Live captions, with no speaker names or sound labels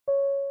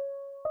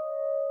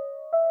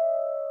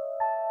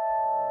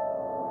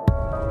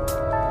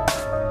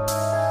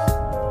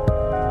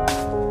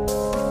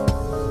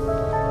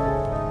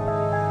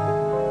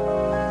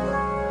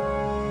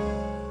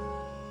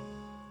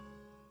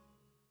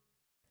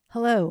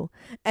Hello,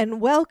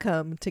 and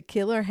welcome to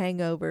Killer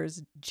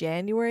Hangover's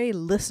January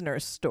Listener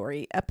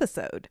Story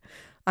episode.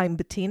 I'm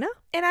Bettina.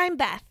 And I'm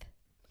Beth.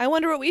 I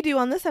wonder what we do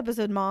on this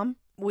episode, Mom.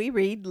 We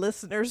read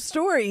listener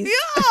stories.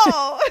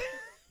 Yo!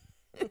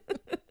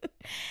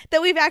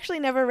 That we've actually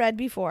never read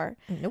before.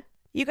 Nope.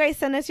 You guys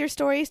send us your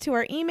stories to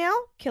our email,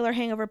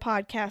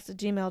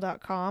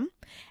 killerhangoverpodcast@gmail.com.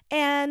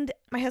 And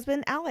my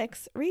husband,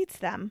 Alex, reads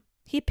them.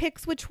 He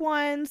picks which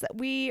ones that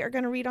we are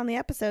going to read on the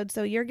episode.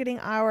 So you're getting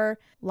our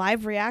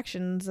live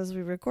reactions as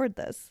we record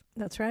this.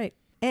 That's right.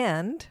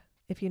 And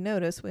if you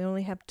notice, we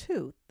only have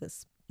 2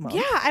 this month.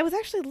 Yeah, I was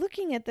actually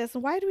looking at this.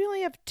 Why do we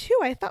only have 2?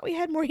 I thought we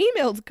had more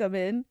emails come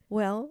in.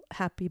 Well,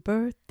 happy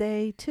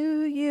birthday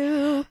to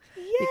you.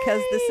 Yay!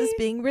 Because this is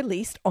being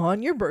released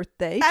on your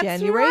birthday, That's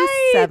January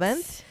right.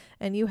 7th.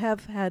 And you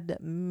have had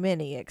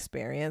many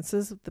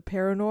experiences with the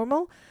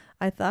paranormal.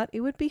 I thought it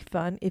would be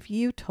fun if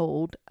you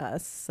told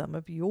us some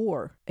of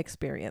your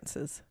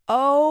experiences.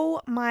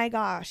 Oh my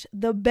gosh,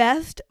 the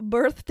best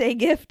birthday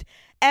gift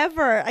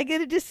ever. I get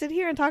to just sit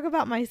here and talk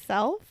about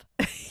myself.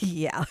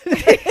 Yeah.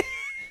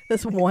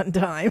 This one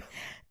time.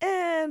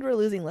 And we're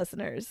losing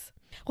listeners.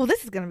 Well,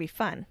 this is going to be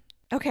fun.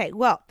 Okay,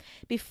 well,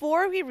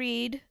 before we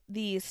read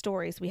the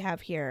stories we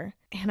have here,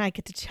 and I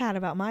get to chat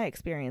about my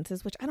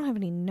experiences, which I don't have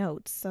any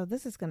notes, so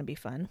this is going to be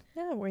fun.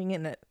 Yeah, we're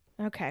in it.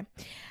 Okay.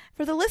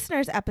 For the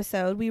listeners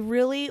episode, we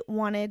really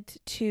wanted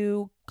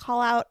to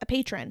call out a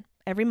patron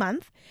every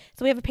month.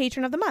 So we have a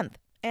patron of the month.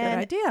 And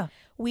good idea.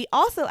 we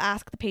also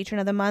ask the patron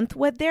of the month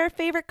what their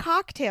favorite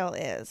cocktail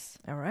is.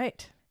 All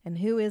right. And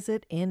who is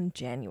it in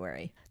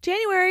January?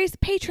 January's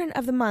patron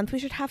of the month. We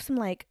should have some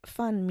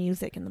fun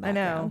music in the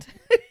background.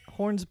 I know.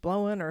 Horns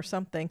blowing or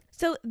something.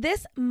 So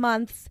this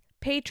month's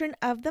patron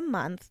of the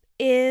month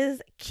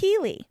is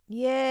Keely.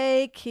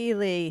 Yay,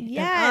 Keely.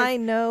 Yes. And I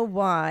know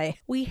why.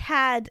 We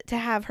had to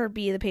have her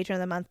be the patron of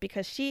the month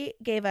because she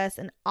gave us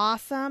an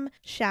awesome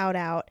shout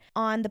out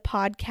on the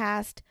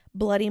podcast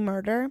Bloody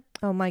Murder.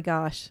 Oh my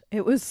gosh.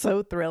 It was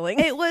so thrilling.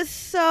 It was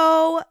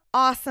so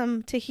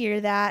awesome to hear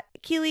that.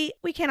 Keely,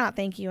 we cannot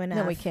thank you enough.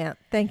 No, we can't.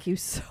 Thank you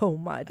so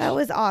much. That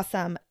was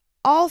awesome.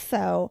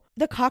 Also,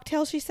 the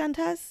cocktail she sent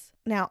us.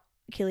 Now,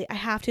 Keely, I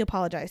have to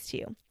apologize to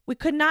you. We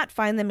could not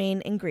find the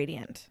main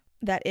ingredient.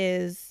 That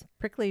is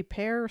prickly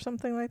pear or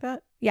something like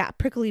that? Yeah,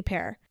 prickly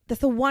pear.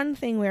 That's the one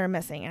thing we were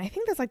missing. And I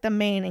think that's the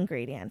main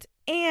ingredient.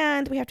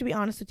 And we have to be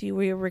honest with you,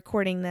 we were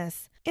recording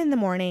this in the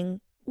morning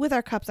with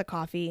our cups of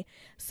coffee.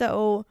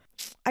 So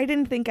I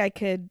didn't think I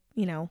could,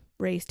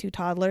 raise 2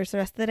 toddlers the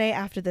rest of the day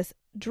after this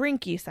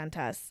drink you sent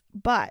us.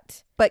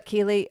 But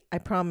Keely, I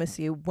promise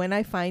you, when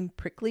I find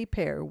prickly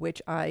pear,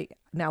 which I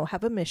now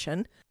have a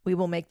mission, we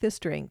will make this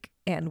drink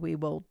and we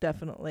will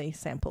definitely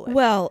sample it.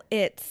 Well,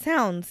 it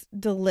sounds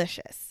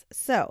delicious.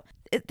 So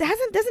it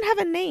doesn't have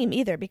a name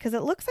either because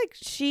it looks like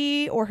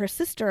she or her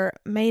sister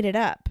made it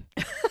up.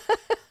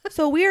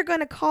 So we are going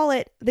to call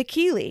it the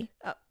Keely.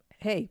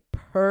 Hey,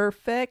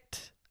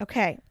 perfect.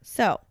 Okay,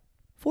 so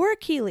for a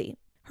Keely,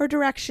 her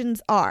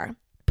directions are: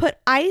 put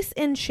ice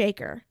in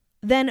shaker,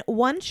 then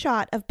 1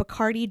 shot of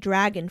Bacardi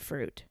dragon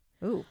fruit,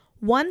 Ooh.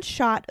 1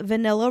 shot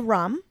vanilla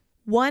rum,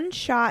 1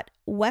 shot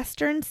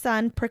Western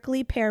Sun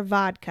prickly pear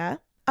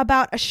vodka,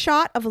 about a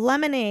shot of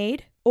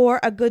lemonade or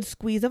a good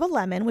squeeze of a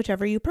lemon,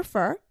 whichever you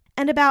prefer,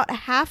 and about a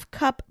 1/2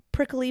 cup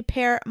prickly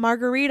pear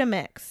margarita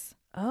mix.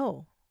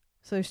 Oh,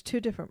 so there's 2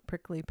 different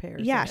prickly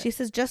pears. Yeah, in she it.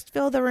 says just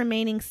fill the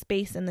remaining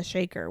space in the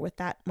shaker with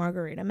that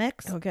margarita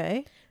mix.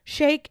 Okay.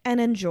 Shake and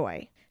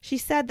enjoy. She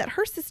said that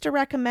her sister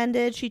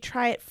recommended she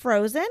try it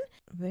frozen.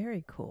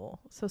 Very cool.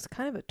 So it's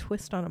kind of a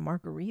twist on a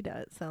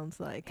margarita, it sounds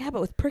like. Yeah,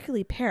 but with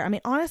prickly pear. I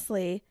mean,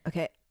 honestly,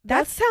 Okay.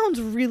 that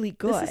sounds really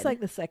good. This is like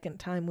the second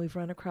time we've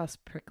run across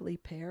prickly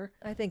pear.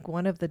 I think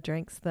one of the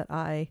drinks that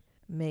I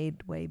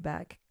made way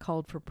back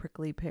called for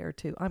prickly pear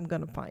too. I'm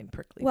going to find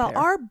prickly pear. Well,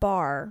 our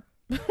bar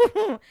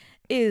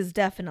is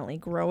definitely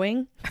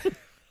growing.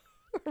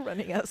 We're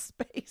running out of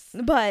space.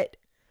 But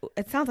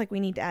it sounds like we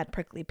need to add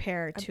prickly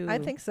pear to I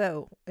think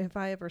so. If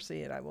I ever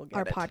see it, I will get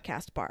our it.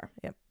 podcast bar.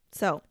 Yep.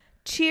 So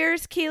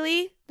cheers,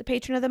 Keely, the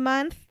patron of the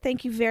month.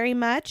 Thank you very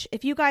much.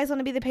 If you guys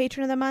want to be the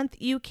patron of the month,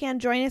 you can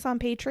join us on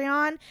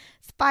Patreon.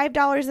 It's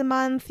 $5 a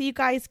month. You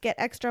guys get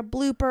extra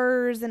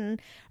bloopers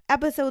and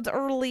episodes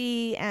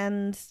early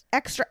and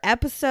extra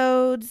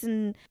episodes,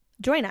 and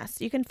join us.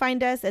 You can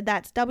find us at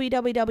that's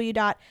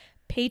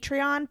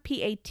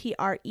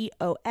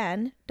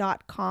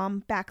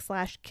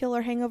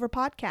patreon.com/Killer Hangover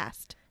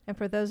Podcast. And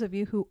for those of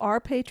you who are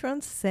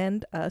patrons,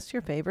 send us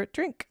your favorite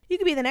drink. You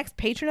could be the next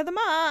patron of the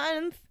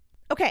month.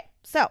 Okay,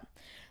 so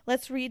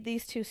let's read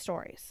these 2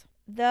 stories.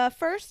 The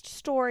first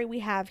story we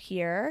have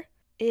here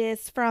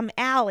is from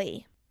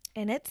Allie,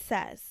 and it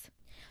says,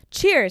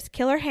 "Cheers,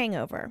 Killer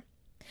Hangover.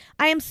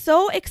 I am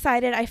so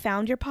excited I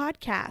found your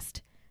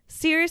podcast.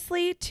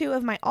 Seriously, 2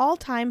 of my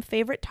all-time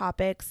favorite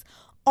topics,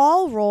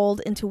 all rolled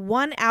into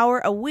 1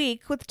 hour a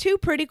week with 2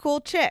 pretty cool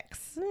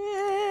chicks."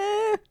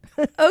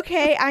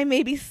 Okay, I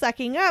may be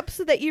sucking up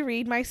so that you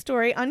read my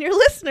story on your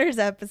listeners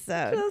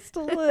episode. Just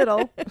a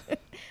little.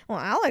 Well,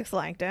 Alex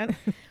liked it.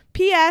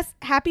 P.S.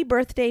 Happy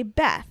birthday,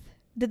 Beth.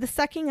 Did the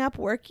sucking up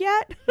work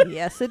yet?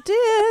 Yes, it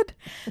did.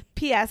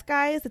 P.S.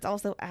 guys, it's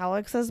also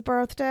Alex's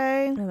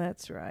birthday. Oh,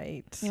 that's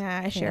right.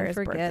 Yeah, I share his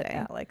forget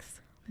birthday.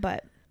 Alex.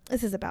 But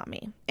this is about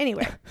me.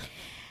 Anyway.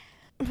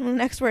 The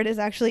next word is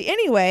actually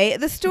anyway.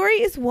 The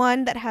story is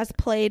one that has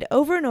played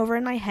over and over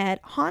in my head,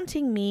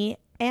 haunting me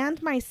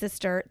and my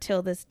sister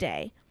till this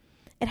day.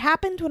 It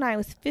happened when I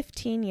was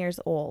 15 years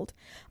old.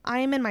 I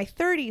am in my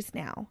 30s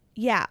now.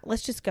 Yeah,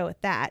 let's just go with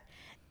that.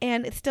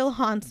 And it still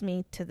haunts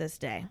me to this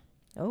day.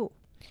 Oh.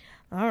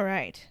 All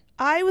right.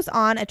 I was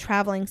on a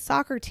traveling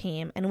soccer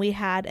team and we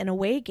had an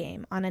away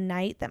game on a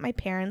night that my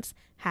parents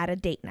had a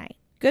date night.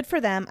 Good for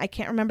them. I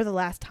can't remember the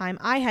last time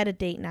I had a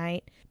date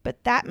night,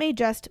 but that may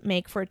just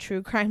make for a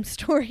true crime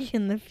story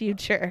in the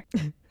future.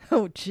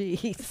 Oh,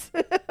 jeez.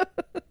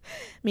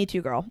 Me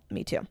too, girl.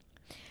 Me too.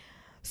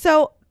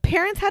 So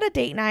parents had a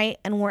date night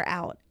and we're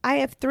out. I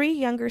have 3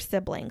 younger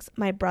siblings.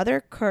 My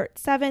brother, Kurt,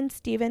 7,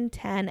 Steven,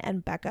 10,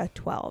 and Becca,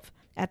 12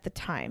 at the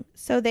time.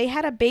 So they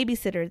had a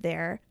babysitter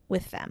there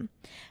with them.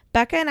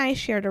 Becca and I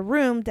shared a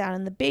room down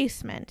in the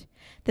basement.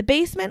 The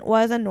basement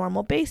was a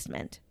normal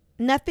basement.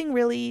 Nothing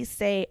really,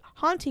 say,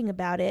 haunting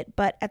about it,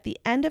 but at the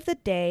end of the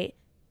day,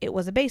 it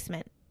was a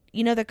basement.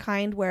 You know the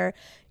kind where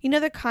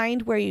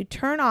you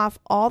turn off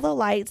all the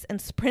lights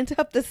and sprint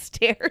up the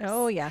stairs?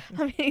 Oh, yeah.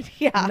 I mean,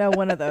 yeah. No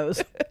one of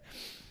those.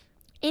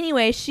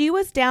 Anyway, she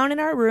was down in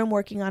our room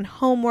working on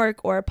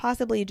homework or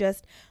possibly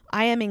just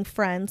IMing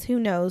friends, who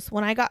knows,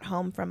 when I got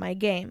home from my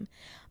game.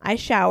 I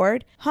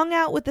showered, hung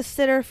out with the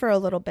sitter for a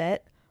little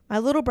bit. My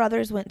little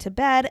brothers went to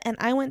bed and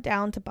I went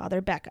down to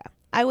bother Becca.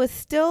 I was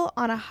still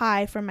on a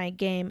high from my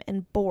game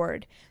and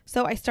bored,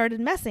 so I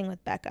started messing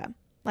with Becca,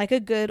 like a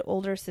good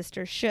older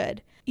sister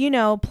should. You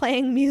know,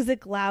 playing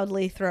music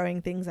loudly,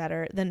 throwing things at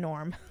her, the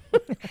norm.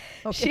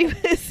 Okay. She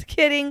was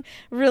getting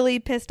really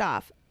pissed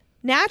off.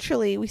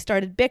 Naturally, we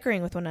started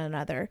bickering with one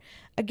another.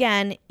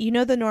 Again, you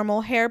know, the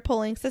normal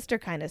hair-pulling sister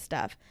kind of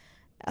stuff.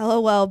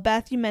 LOL,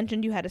 Beth, you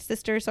mentioned you had a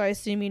sister, so I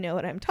assume you know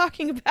what I'm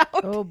talking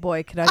about. Oh,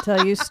 boy, can I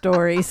tell you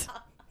stories?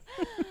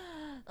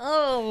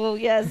 Oh,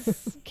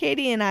 yes.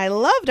 Katie and I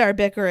loved our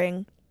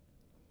bickering.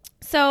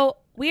 So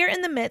we are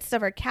in the midst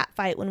of our cat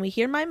fight when we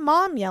hear my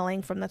mom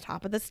yelling from the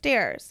top of the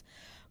stairs.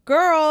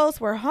 Girls,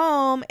 we're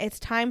home. It's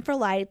time for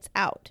lights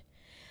out.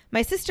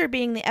 My sister,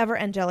 being the ever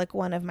angelic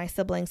one of my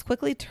siblings,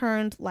 quickly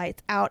turned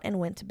lights out and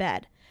went to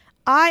bed.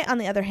 I, on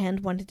the other hand,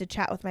 wanted to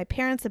chat with my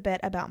parents a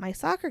bit about my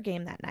soccer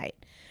game that night.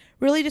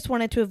 Really just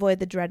wanted to avoid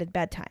the dreaded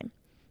bedtime.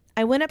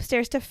 I went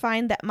upstairs to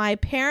find that my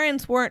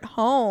parents weren't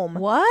home.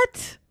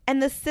 What?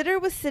 And the sitter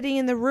was sitting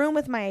in the room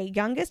with my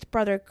youngest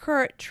brother,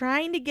 Kurt,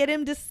 trying to get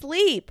him to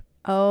sleep.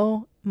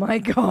 Oh, my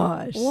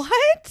gosh.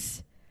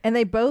 What? And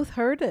they both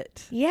heard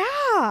it.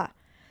 Yeah.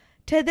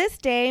 To this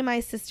day, my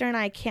sister and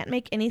I can't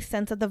make any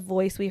sense of the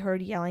voice we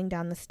heard yelling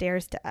down the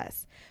stairs to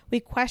us. We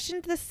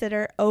questioned the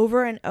sitter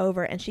over and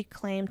over, and she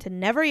claimed to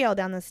never yell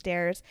down the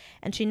stairs,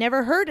 and she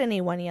never heard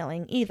anyone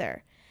yelling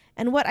either.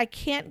 And what I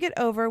can't get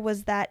over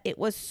was that it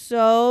was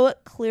so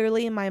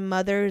clearly my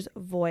mother's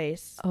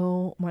voice.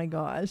 Oh, my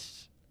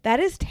gosh. That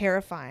is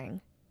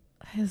terrifying.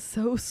 That is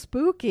so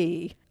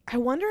spooky. I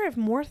wonder if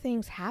more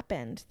things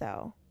happened,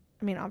 though.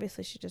 I mean,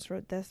 obviously she just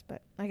wrote this,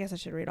 but I guess I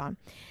should read on.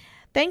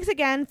 Thanks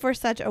again for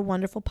such a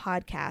wonderful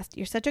podcast.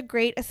 You're such a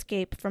great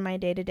escape from my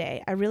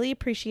day-to-day. I really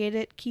appreciate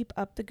it. Keep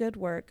up the good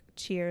work.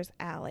 Cheers,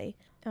 Allie.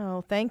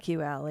 Oh, thank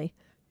you, Allie.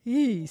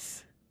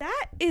 Yeesh.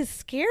 That is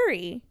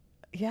scary.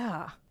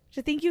 Yeah.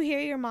 To think you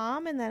hear your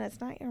mom and then it's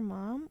not your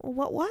mom. Well,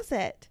 what was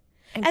it?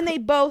 And And they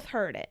both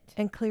heard it.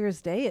 And clear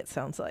as day, it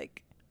sounds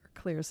like. Or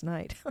clear as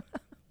night.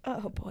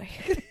 Oh, boy.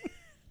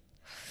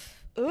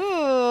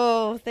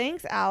 Ooh,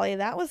 thanks, Allie.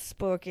 That was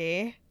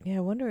spooky. Yeah,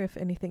 I wonder if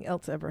anything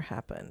else ever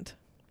happened.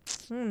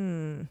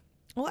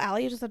 Well,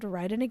 Allie, you just have to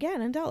write in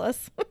again and tell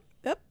us.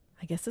 Yep.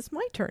 I guess it's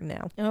my turn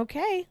now.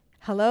 Okay.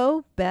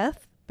 Hello,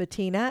 Beth,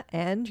 Bettina,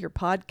 and your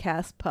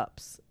podcast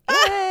pups.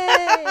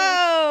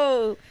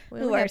 Oh, We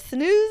who only are have-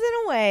 snoozing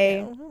away.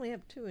 Yeah, we only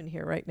have 2 in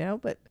here right now,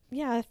 but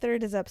Yeah, a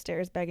third is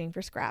upstairs begging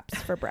for scraps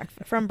for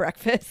breakfast from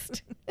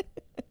breakfast.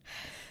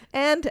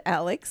 and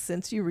Alex,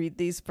 since you read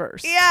these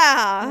first.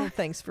 Yeah. Well,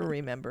 thanks for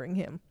remembering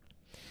him.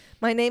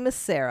 My name is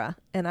Sarah,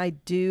 and I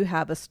do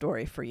have a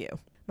story for you.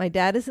 My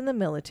dad is in the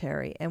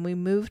military, and we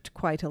moved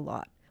quite a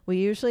lot. We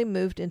usually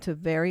moved into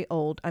very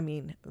old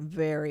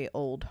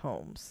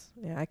homes.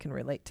 Yeah, I can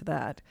relate to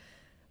that.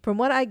 From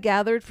what I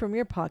gathered from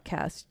your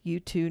podcast, you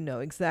two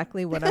know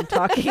exactly what I'm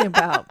talking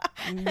about.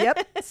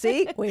 Yep.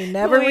 See, we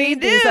never We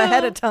read these do.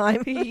 ahead of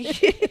time.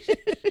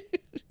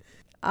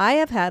 I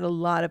have had a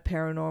lot of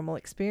paranormal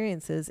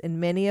experiences in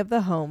many of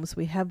the homes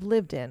we have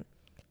lived in.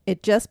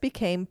 It just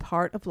became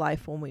part of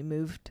life when we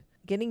moved,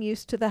 getting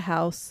used to the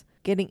house,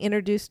 getting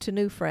introduced to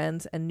new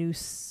friends and new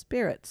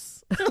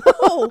spirits.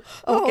 Oh,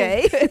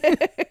 Okay.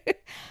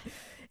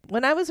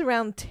 When I was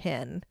around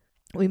 10,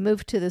 we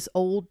moved to this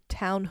old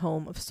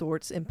townhome of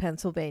sorts in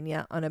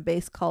Pennsylvania on a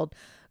base called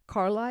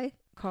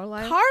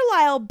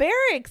Carlisle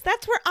Barracks.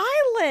 That's where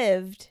I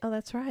lived. Oh,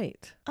 that's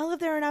right. I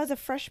lived there when I was a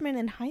freshman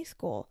in high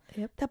school.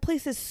 Yep. That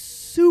place is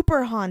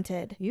super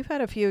haunted. You've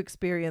had a few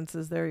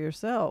experiences there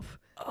yourself.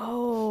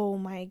 Oh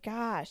my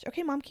gosh.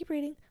 Okay, Mom, keep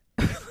reading.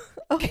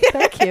 Oh,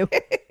 thank you.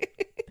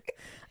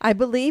 I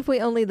believe we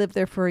only lived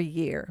there for a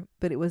year,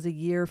 but it was a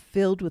year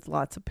filled with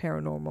lots of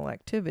paranormal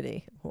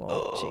activity.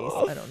 Well,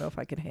 jeez, I don't know if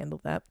I could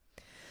handle that.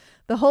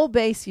 The whole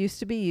base used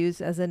to be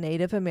used as a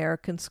Native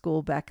American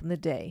school back in the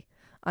day.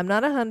 I'm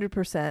not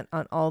 100%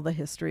 on all the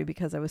history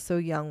because I was so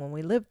young when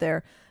we lived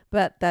there,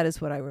 but that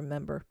is what I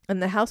remember. And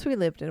the house we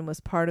lived in was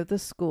part of the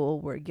school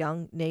where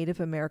young Native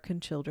American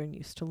children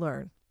used to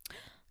learn.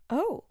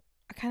 Oh,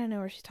 I kind of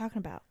know what she's talking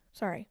about.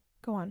 Sorry.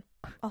 Go on.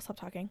 I'll stop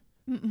talking.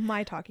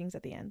 My talking's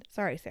at the end.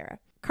 Sorry, Sarah.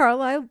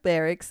 Carlisle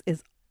Barracks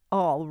is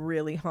all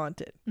really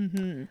haunted.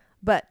 Mm-hmm.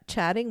 But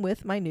chatting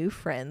with my new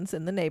friends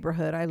in the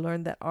neighborhood, I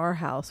learned that our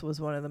house was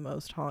one of the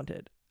most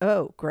haunted.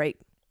 Oh, great.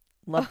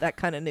 Love that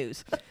kind of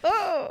news.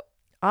 Oh.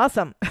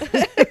 Awesome.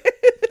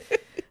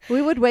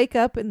 We would wake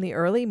up in the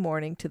early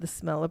morning to the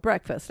smell of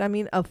breakfast. I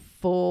mean, a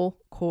full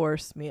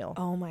course meal.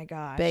 Oh my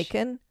gosh.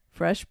 Bacon,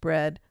 fresh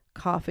bread,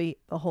 coffee,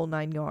 the whole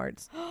 9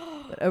 yards.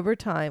 But over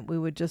time, we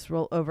would just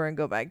roll over and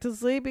go back to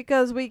sleep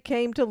because we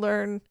came to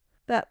learn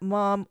that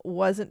Mom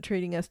wasn't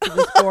treating us to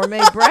this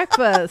gourmet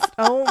breakfast.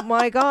 Oh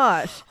my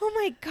gosh. Oh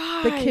my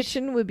gosh. The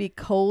kitchen would be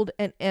cold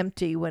and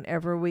empty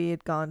whenever we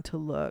had gone to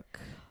look.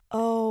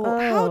 Oh,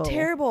 how Oh.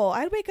 terrible.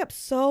 I'd wake up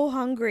so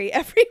hungry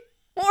every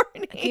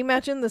morning. Can you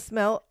imagine the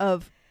smell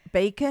of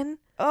bacon?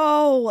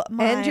 Oh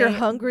my And you're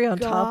hungry on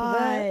top of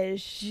that?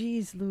 gosh.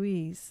 Jeez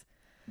Louise.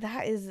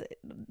 That is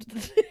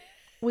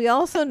We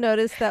also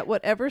noticed that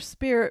whatever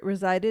spirit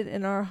resided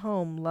in our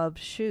home loved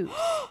shoes.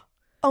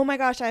 Oh my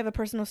gosh, I have a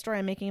personal story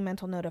I'm making a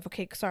mental note of.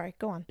 Okay, sorry,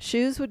 go on.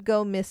 Shoes would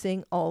go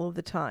missing all of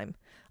the time.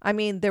 I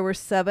mean, there were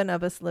 7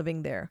 of us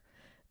living there.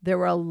 There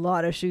were a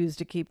lot of shoes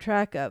to keep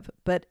track of,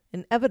 but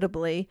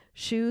inevitably,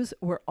 shoes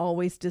were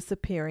always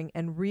disappearing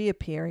and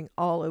reappearing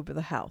all over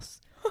the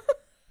house.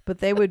 But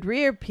they would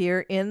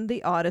reappear in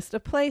the oddest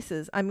of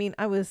places. I mean,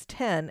 I was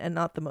 10 and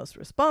not the most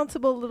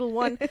responsible little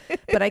one,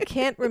 but I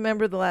can't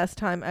remember the last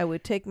time I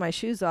would take my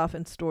shoes off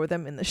and store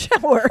them in the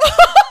shower.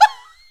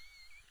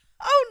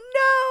 Oh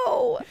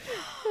no!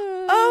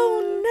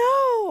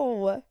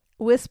 Oh no!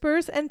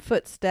 Whispers and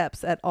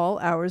footsteps at all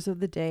hours of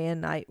the day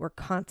and night were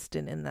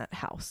constant in that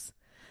house.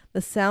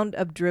 The sound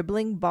of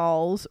dribbling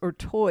balls or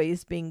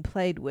toys being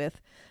played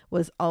with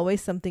was always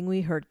something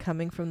we heard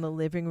coming from the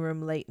living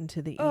room late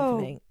into the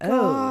evening.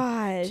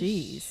 Gosh.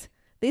 Geez.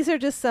 These are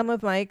just some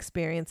of my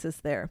experiences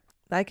there.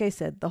 Like I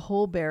said, the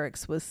whole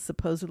barracks was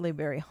supposedly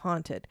very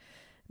haunted.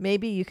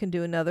 Maybe you can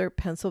do another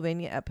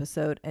Pennsylvania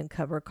episode and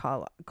cover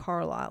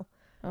Carlisle.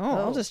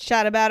 I'll just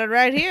chat about it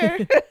right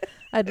here.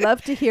 I'd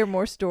love to hear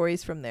more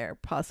stories from there,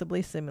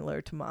 possibly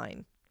similar to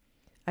mine.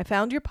 I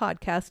found your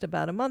podcast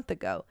about a month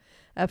ago.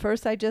 At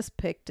first, I just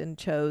picked and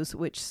chose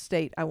which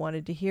state I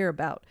wanted to hear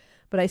about,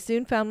 but I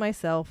soon found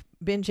myself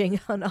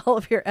binging on all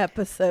of your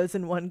episodes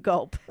in one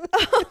gulp.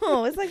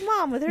 Oh, it's like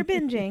Mom with her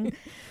binging.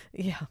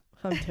 Yeah,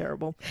 I'm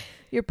terrible.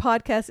 Your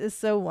podcast is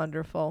so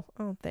wonderful.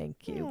 Oh,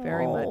 thank you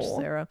very much, Aw.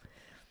 Sarah.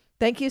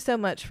 Thank you so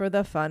much for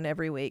the fun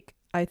every week.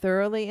 I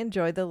thoroughly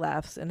enjoy the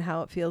laughs and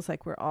how it feels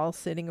like we're all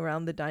sitting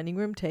around the dining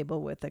room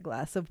table with a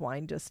glass of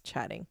wine just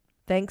chatting.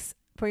 Thanks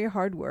for your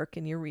hard work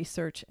and your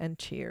research, and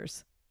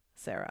cheers,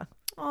 Sarah.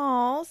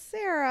 Oh,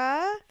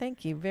 Sarah.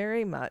 Thank you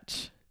very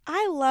much.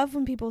 I love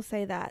when people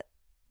say that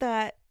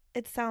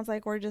it sounds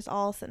like we're just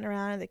all sitting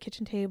around at the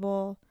kitchen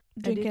table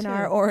do drinking too.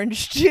 our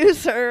orange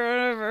juice or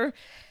whatever,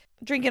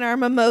 drinking our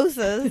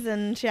mimosas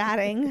and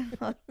chatting.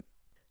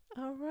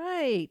 All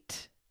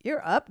right.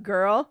 You're up,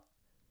 girl.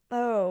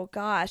 Oh,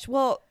 gosh.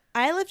 Well,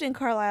 I lived in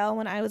Carlisle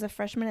when I was a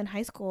freshman in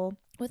high school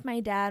with my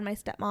dad, my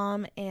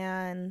stepmom,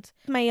 and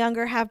my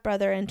younger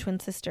half-brother and twin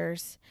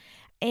sisters.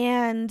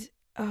 And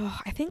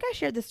I think I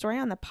shared the story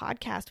on the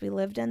podcast. We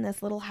lived in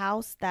this little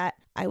house that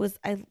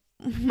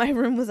my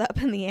room was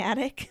up in the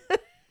attic.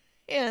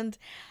 And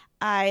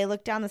I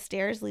looked down the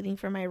stairs leading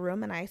from my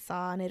room and I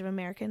saw a Native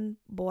American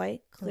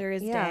boy, clear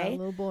as Yeah, day, a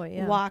little boy,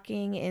 yeah.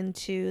 walking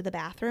into the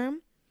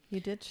bathroom. You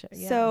did share,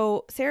 yeah.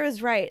 So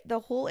Sarah's right. The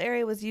whole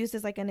area was used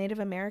as like a Native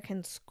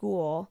American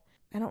school.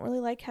 I don't really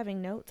like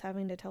having notes,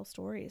 having to tell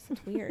stories.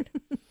 It's weird.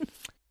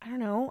 I don't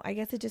know. I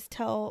guess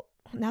now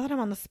that I'm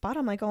on the spot,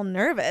 I'm like all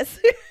nervous.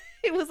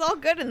 It was all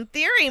good in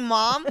theory,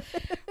 Mom. It's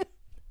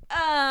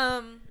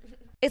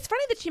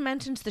funny that you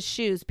mentioned the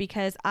shoes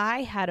because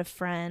I had a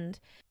friend,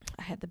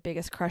 I had the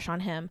biggest crush on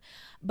him,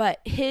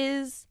 but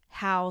his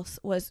house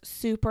was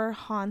super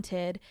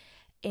haunted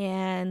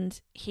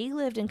and he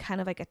lived in kind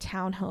of like a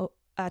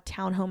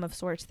townhome of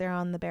sorts there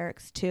on the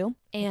barracks too.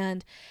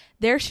 And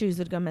their shoes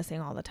would go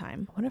missing all the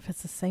time. I wonder if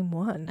it's the same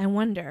one. I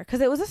wonder,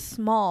 because it was a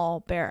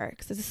small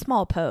barracks. It's a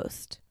small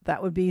post.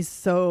 That would be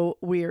so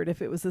weird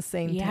if it was the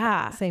same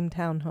same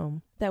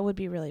townhome. That would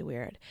be really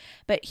weird.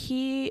 But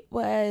he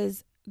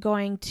was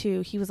I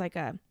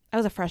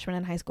was a freshman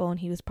in high school and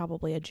he was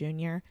probably a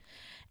junior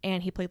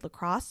and he played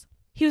lacrosse.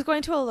 he was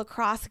going to a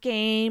lacrosse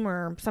game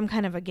or some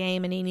kind of a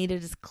game, and he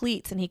needed his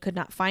cleats and he could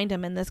not find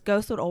them. And this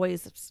ghost would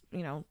always,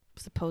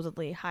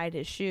 supposedly hide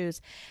his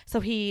shoes. So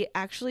he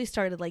actually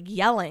started like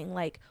yelling,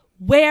 like,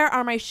 where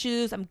are my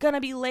shoes? I'm going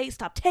to be late.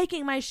 Stop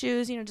taking my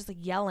shoes, just like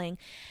yelling.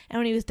 And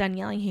when he was done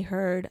yelling, he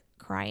heard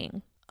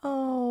crying.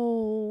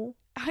 Oh,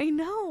 I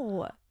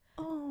know.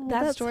 Oh,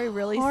 that story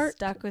really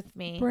stuck with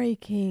me.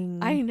 Breaking.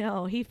 I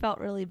know. He felt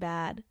really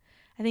bad.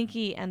 I think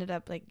he ended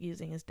up like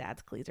using his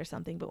dad's cleats or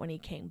something, but when he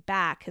came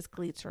back, his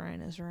cleats were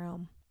in his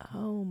room.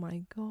 Oh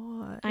my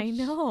gosh. I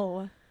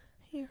know.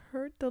 He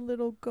hurt the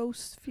little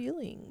ghost's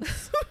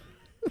feelings.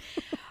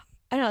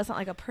 I know it's not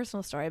like a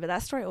personal story, but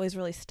that story always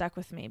really stuck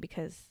with me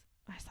because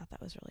I thought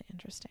that was really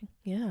interesting.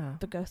 Yeah.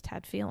 The ghost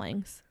had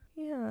feelings.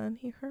 Yeah, and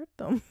he hurt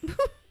them.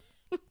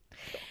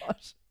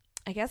 Gosh.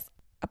 I guess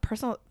a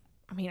personal,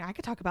 I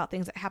could talk about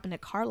things that happened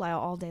at Carlisle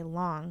all day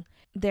long.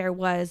 There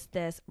was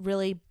this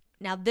really,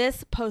 now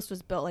this post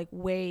was built like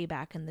way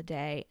back in the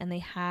day, and they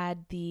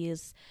had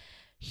these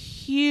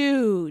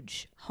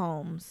huge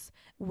homes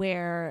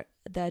where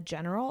the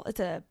general, it's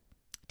a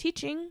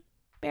teaching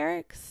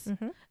barracks,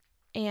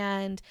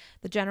 and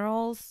the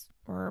generals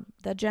or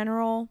the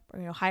general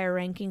or higher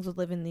rankings would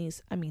live in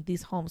these.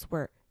 These homes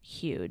were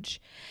huge.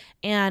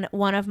 And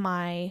one of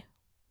my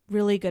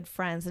really good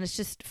friends, and it's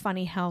just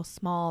funny how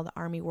small the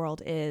Army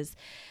world is,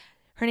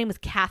 her name was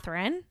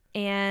Catherine,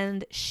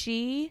 and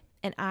she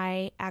and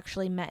I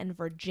actually met in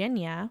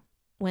Virginia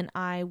when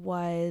I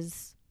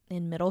was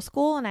in middle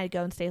school, and I'd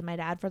go and stay with my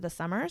dad for the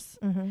summers.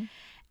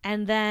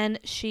 And then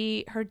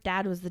her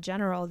dad was the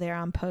general there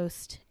on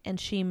post, and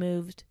she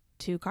moved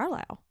to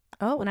Carlisle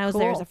when I was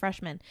there as a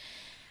freshman.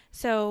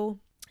 So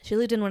she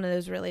lived in one of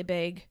those really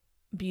big,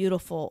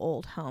 beautiful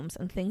old homes,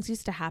 and things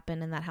used to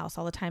happen in that house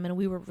all the time. And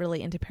we were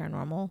really into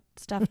paranormal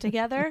stuff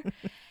together.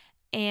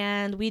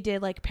 And we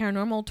did like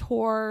paranormal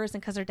tours.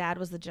 And because her dad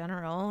was the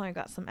general, I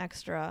got some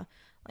extra,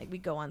 like we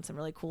go on some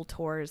really cool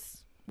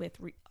tours with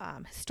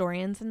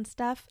historians and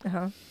stuff.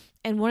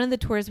 And one of the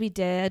tours we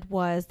did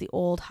was the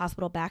old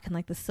hospital back in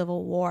like the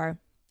Civil War.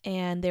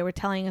 And they were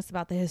telling us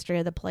about the history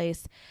of the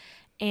place.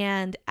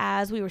 And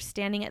as we were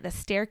standing at the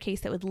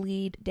staircase that would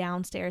lead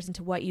downstairs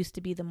into what used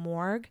to be the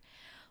morgue,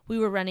 we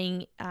were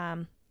running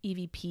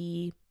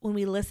EVP. When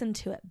we listened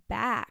to it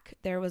back,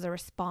 there was a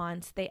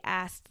response. They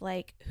asked,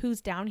 like,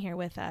 who's down here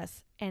with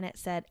us? And it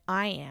said,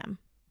 I am.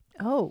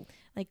 Oh.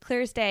 Like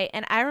clear as day.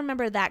 And I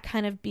remember that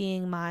kind of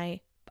being my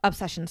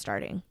obsession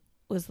starting.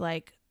 Was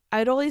like,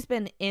 I'd always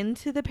been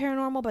into the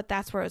paranormal, but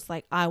that's where it's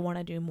like, I want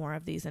to do more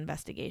of these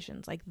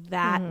investigations. Like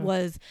that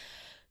was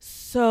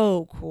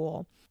so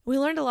cool. We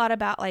learned a lot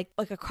about like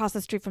across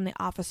the street from the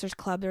officers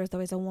club, there was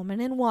always a woman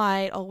in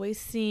white, always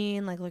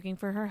seen like looking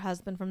for her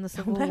husband from the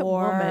Civil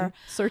War. Woman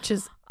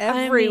searches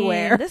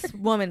everywhere. This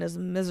woman is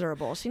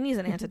miserable. She needs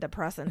an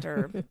antidepressant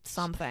or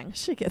something.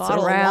 She gets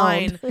Bottle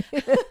around. Of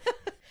wine.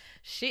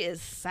 She is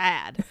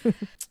sad.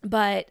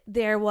 But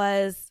there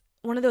was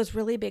one of those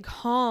really big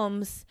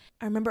homes.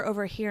 I remember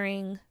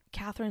overhearing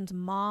Catherine's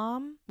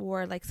mom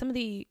or like some of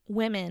the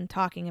women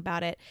talking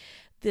about it.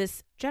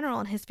 This general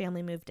and his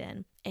family moved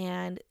in,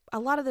 and a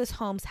lot of those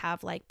homes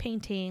have like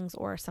paintings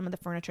or some of the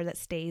furniture that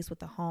stays with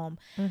the home.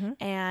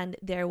 And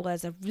there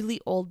was a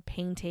really old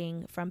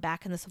painting from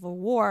back in the Civil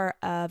War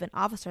of an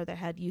officer that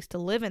had used to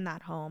live in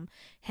that home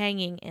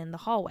hanging in the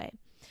hallway.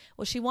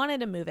 Well, she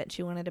wanted to move it.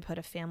 She wanted to put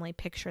a family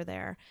picture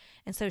there.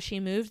 And so she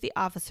moved the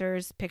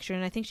officer's picture,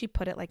 and I think she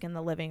put it like in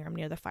the living room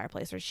near the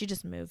fireplace, or she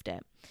just moved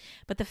it.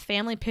 But the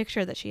family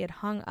picture that she had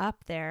hung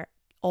up there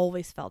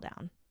always fell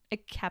down.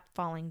 It kept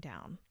falling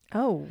down.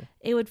 Oh.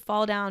 It would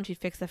fall down. She'd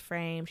fix the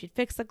frame. She'd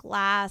fix the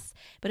glass,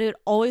 but it would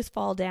always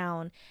fall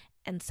down.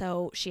 And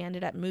so she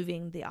ended up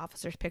moving the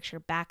officer's picture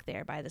back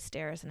there by the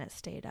stairs, and it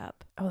stayed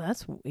up. Oh,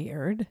 that's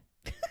weird.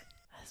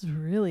 That's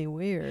really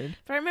weird.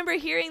 But I remember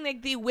hearing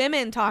like the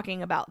women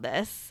talking about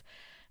this,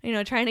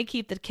 trying to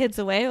keep the kids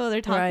away while they're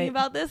talking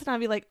about this. And I'd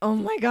be like, oh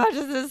my gosh,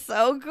 this is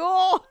so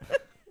cool.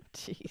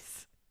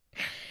 Jeez.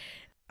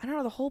 I don't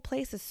know. The whole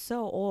place is so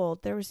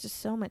old. There was just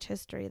so much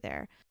history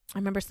there. I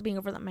remember being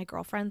over at my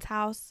girlfriend's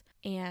house,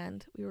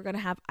 and we were going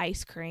to have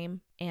ice cream,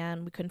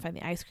 and we couldn't find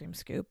the ice cream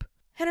scoop.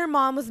 And her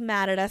mom was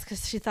mad at us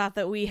because she thought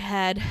that we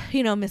had,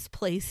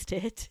 misplaced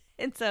it.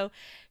 And so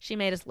she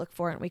made us look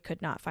for it, and we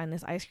could not find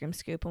this ice cream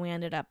scoop. And we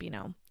ended up,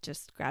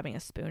 just grabbing a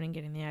spoon and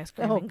getting the ice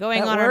cream and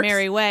going on our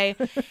merry way.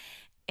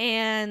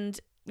 And,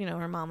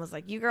 her mom was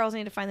like, you girls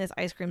need to find this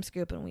ice cream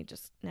scoop. And we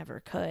just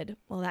never could.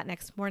 Well, that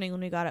next morning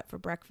when we got up for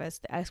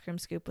breakfast, the ice cream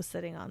scoop was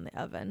sitting on the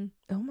oven.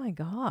 Oh my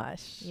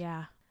gosh.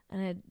 Yeah.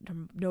 And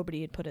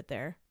nobody had put it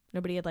there.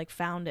 Nobody had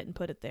found it and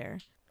put it there.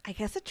 I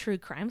guess a true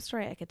crime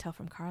story I could tell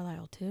from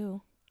Carlisle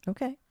too.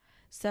 Okay.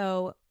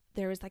 So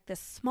there was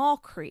this small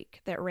creek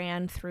that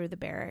ran through the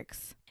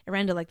barracks. It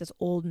ran to this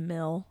old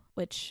mill,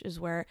 which is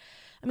where,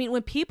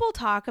 when people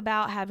talk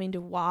about having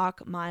to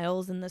walk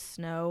miles in the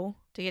snow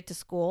to get to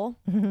school,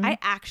 I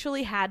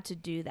actually had to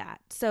do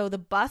that. So the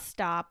bus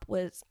stop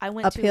was, I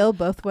went uphill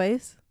both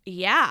ways.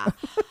 Yeah.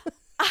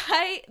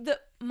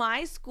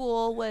 my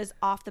school was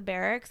off the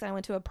barracks. I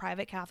went to a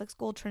private Catholic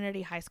school,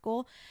 Trinity High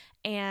School,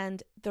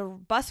 and the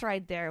bus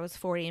ride there was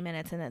 40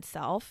 minutes in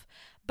itself.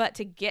 But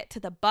to get to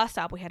the bus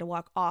stop, we had to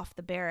walk off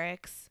the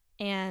barracks.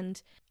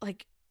 And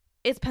like,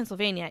 it's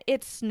Pennsylvania.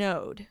 It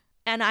snowed.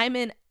 And I'm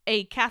in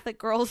a Catholic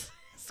girl's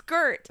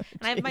skirt.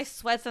 And I have my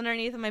sweats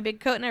underneath and my big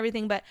coat and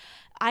everything. But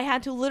I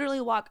had to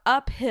literally walk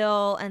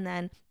uphill and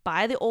then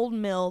by the old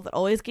mill that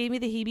always gave me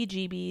the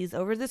heebie-jeebies,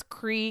 over this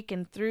creek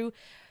and through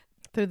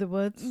the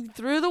woods,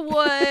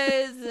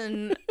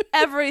 and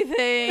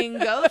everything,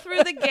 go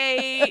through the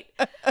gate,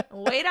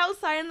 wait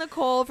outside in the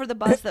cold for the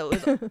bus that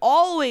was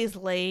always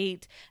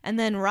late, and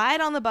then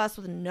ride on the bus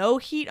with no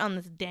heat on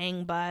this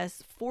dang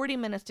bus, 40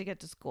 minutes to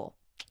get to school.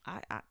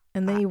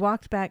 And then you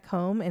walked back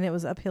home and it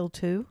was uphill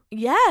too?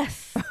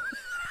 Yes.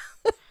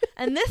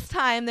 And this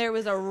time there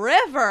was a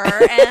river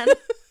and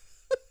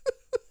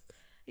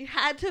you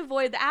had to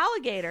avoid the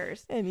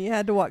alligators. And you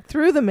had to walk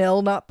through the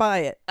mill, not by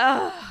it.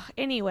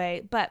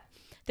 Anyway, but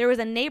there was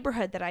a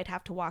neighborhood that I'd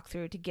have to walk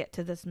through to get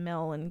to this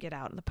mill and get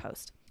out of the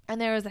post. And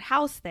there was a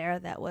house there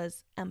that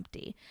was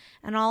empty.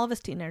 And all of us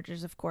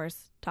teenagers, of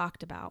course,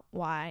 talked about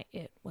why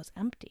it was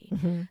empty.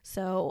 Mm-hmm.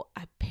 So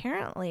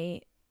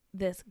apparently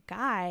this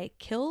guy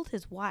killed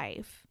his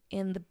wife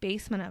in the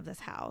basement of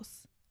this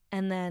house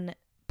and then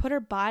put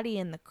her body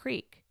in the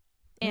creek.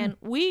 And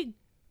we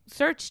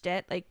searched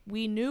it. Like,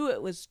 we knew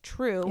it was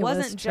true. It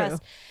wasn't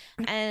just.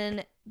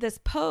 And this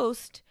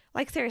post,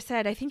 like Sarah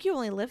said, I think you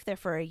only live there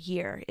for a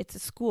year. It's a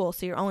school,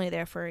 so you're only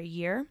there for a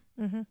year.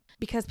 Mm-hmm.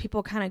 Because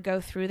people kind of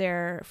go through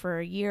there for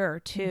a year or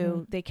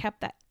two.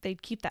 Mm-hmm.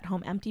 They'd keep that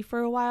home empty for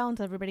a while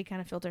until everybody kind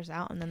of filters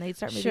out, and then they'd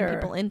start moving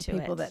people into it.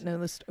 People that know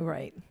this,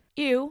 right?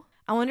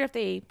 I wonder if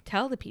they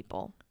tell the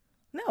people.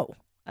 No.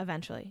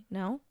 Eventually,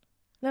 no.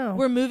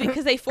 We're moving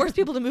because they force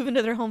people to move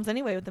into their homes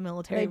anyway with the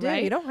military. They do.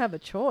 Right? You don't have a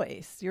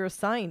choice. You're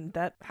assigned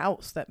that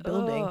house, that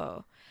building.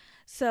 Oh.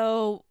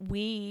 So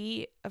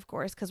we, of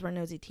course, because we're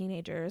nosy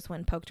teenagers, went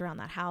and poked around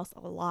that house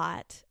a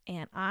lot.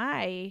 And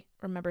I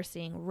remember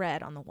seeing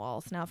red on the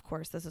walls. Now, of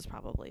course, this is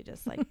probably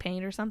just like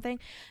paint or something.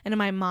 And in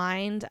my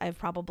mind, I've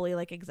probably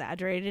like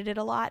exaggerated it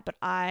a lot. But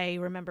I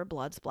remember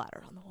blood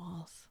splattered on the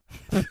walls.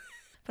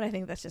 But I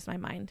think that's just my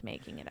mind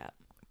making it up.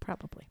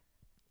 Probably.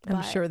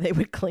 I'm sure they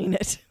would clean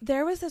it.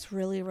 There was this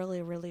really,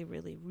 really, really,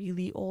 really,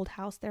 really old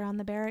house there on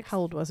the barracks. How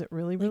old was it?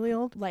 Really, really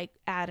old? Like,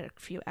 add a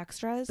few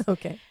extras.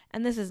 Okay.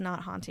 And this is not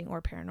haunting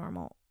or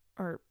paranormal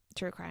or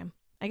true crime.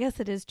 I guess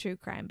it is true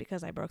crime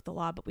because I broke the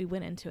law, but we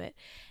went into it.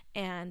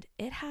 And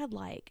it had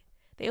like,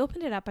 they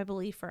opened it up, I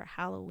believe, for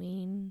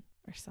Halloween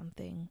or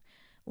something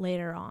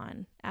later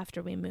on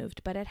after we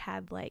moved. But it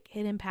had like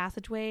hidden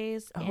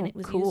passageways and it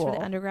was used for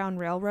the Underground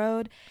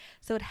Railroad.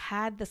 So it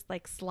had this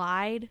like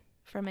slide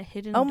from a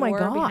hidden door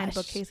behind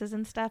bookcases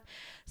and stuff.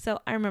 So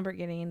I remember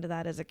getting into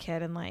that as a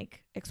kid and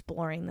like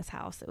exploring this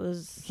house. It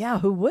was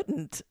who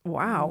wouldn't?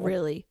 Wow,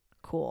 really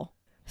cool.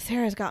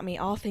 Sarah's got me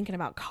all thinking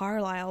about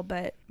Carlisle,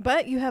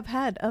 but you have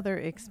had other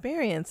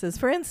experiences.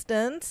 For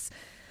instance,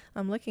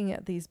 I'm looking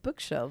at these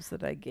bookshelves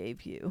that I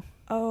gave you.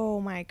 Oh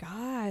my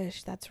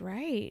gosh, that's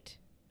right.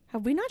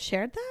 Have we not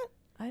shared that?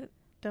 I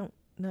don't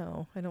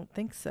know. I don't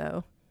think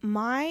so.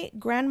 My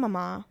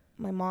grandmama,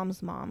 my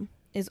mom's mom,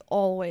 is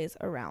always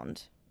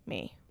around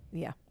me.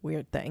 Yeah,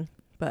 weird thing,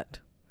 but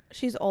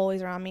she's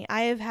always around me.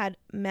 I have had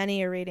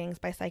many readings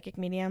by psychic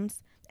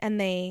mediums,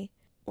 and they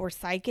were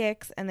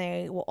psychics, and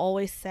they will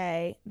always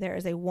say there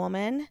is a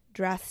woman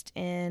dressed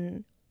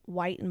in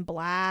white and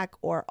black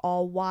or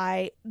all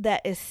white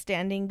that is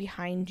standing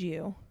behind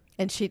you.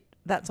 And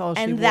that's all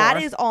she wore. And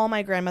that is all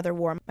my grandmother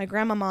wore. My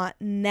grandmama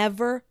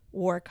never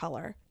wore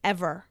color,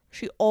 ever.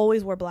 She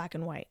always wore black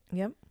and white.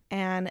 Yep.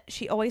 And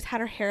she always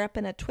had her hair up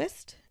in a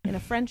twist, in a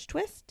French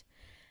twist.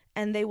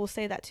 And they will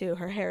say that too.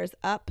 Her hair is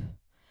up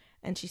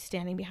and she's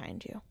standing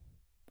behind you.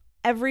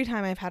 Every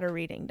time I've had a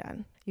reading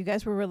done. You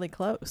guys were really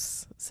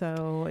close,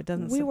 so it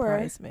doesn't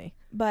surprise me.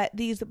 But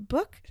these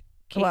book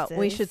cases. Well,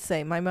 we should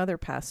say my mother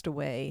passed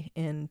away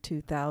in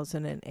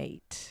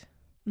 2008.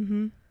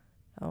 Mm-hmm.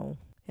 Oh,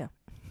 yeah.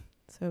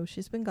 So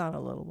she's been gone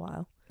a little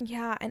while.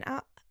 Yeah, and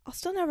I'll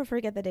still never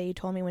forget the day you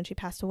told me when she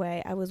passed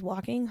away. I was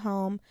walking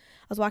home.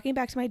 I was walking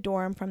back to my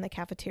dorm from the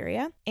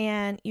cafeteria,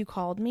 and you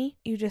called me.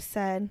 You just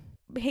said,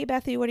 "Hey,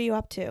 Bethy, what are you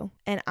up to?"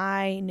 And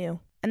I knew.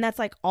 And that's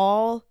like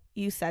all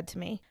you said to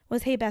me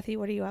was, "Hey, Bethy,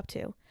 what are you up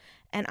to?"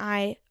 And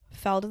I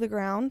fell to the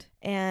ground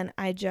and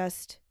I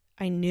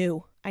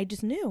knew. I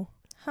just knew.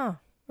 Huh.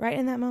 Right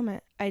in that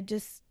moment. I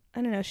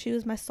don't know. She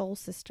was my soul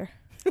sister.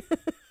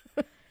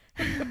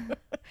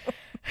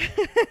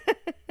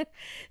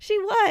 She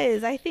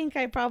was. I think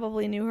I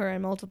probably knew her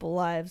in multiple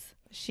lives.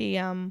 She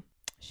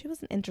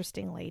was an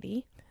interesting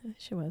lady.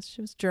 She was.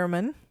 She was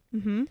German.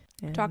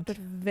 Mm-hmm. Talked with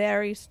a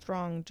very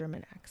strong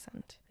German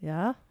accent.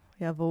 Ja,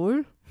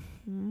 jawohl.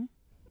 Mm-hmm.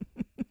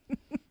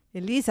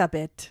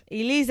 Elisabeth.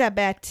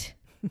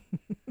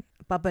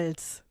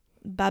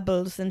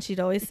 Bubbles. And she'd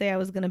always say I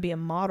was going to be a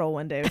model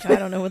one day, which I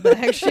don't know what the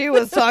heck she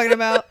was talking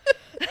about.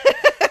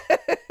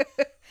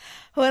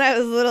 When I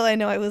was little, I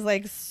know I was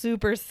like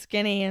super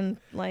skinny and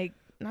like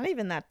not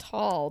even that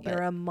tall. But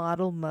You're a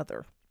model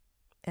mother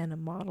and a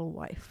model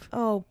wife.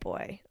 oh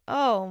boy.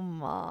 Oh,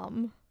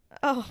 Mom.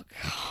 Oh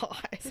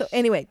gosh. So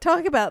anyway,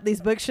 talk about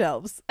these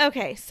bookshelves.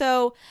 Okay,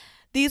 so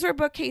these were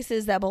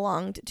bookcases that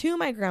belonged to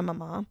my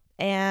grandmama,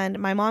 and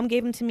my mom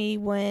gave them to me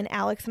when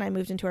Alex and I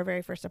moved into our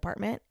very first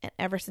apartment. And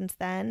ever since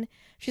then,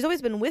 she's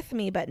always been with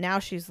me, but now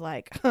she's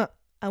like,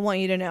 I want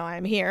you to know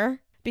I'm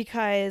here,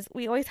 because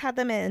we always had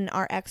them in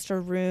our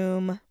extra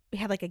room. We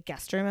had like a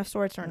guest room of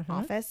sorts or an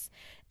office,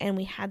 and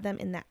we had them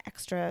in that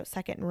extra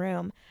second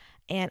room.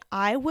 And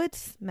I would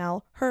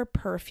smell her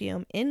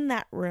perfume in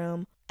that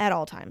room at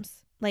all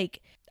times.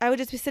 Like, I would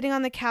just be sitting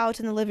on the couch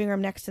in the living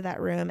room next to that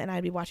room, and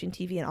I'd be watching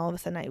TV, and all of a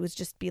sudden it would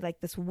just be like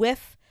this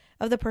whiff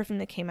of the perfume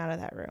that came out of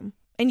that room.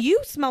 And you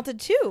smelt it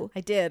too.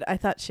 I did. I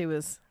thought she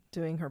was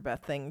doing her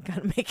Beth thing, kind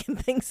of making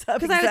things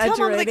up, Because I would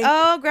tell Mom, like,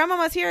 oh,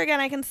 Grandmama's here again.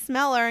 I can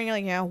smell her. And you're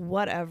like, yeah,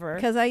 whatever.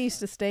 Because I used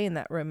to stay in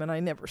that room, and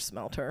I never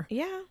smelled her.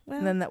 Yeah. Well.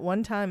 And then that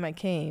one time I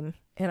came,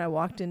 and I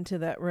walked into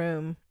that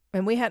room,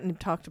 and we hadn't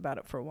talked about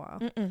it for a while.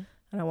 Mm-mm.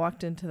 And I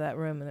walked into that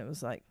room, and it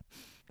was like,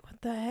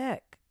 what the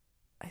heck?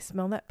 I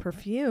smell that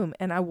perfume.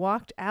 And I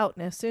walked out,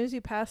 and as soon as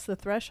you pass the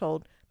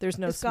threshold, there's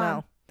no It's smell.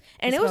 gone.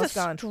 And it was a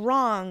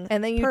strong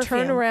And then you turn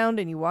perfume. around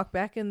and you walk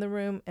back in the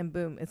room, and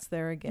boom, it's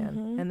there again.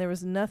 Mhm. And there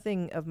was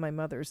nothing of my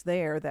mother's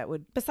there that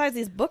would Besides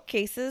these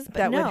bookcases,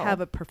 but would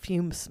have a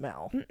perfume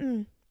smell.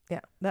 Mm-mm. Yeah,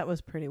 that was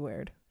pretty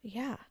weird.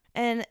 Yeah.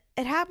 And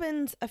it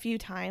happened a few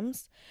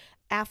times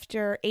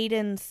after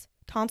Aiden's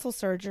tonsil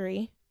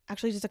surgery,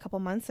 actually just a couple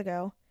months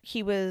ago.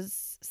 He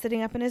was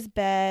sitting up in his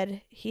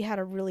bed. He had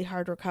a really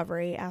hard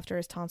recovery after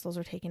his tonsils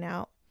were taken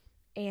out.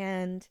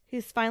 And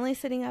he's finally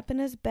sitting up in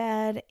his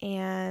bed,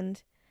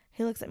 and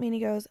he looks at me and he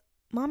goes,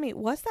 Mommy,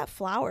 what's that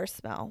flower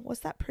smell?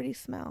 What's that pretty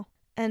smell?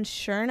 And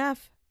sure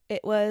enough,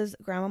 it was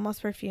Grandmama's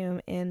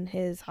perfume in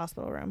his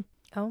hospital room.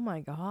 Oh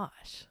my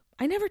gosh.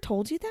 I never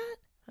told you that?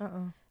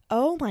 Uh-uh.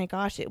 Oh my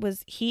gosh,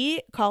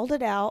 he called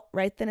it out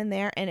right then and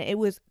there, and it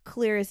was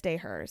clear as day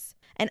hers.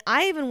 And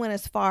I even went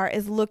as far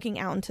as looking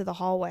out into the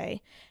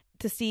hallway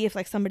to see if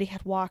like somebody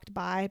had walked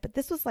by, but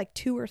this was like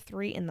 2 or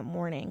 3 in the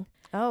morning.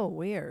 Oh,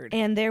 weird.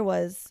 And it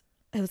was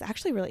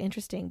actually really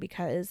interesting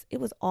because it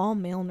was all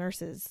male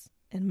nurses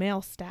and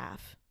male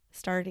staff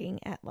starting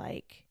at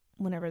like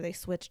whenever they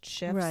switched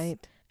shifts.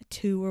 Right.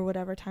 2 or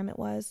whatever time it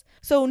was.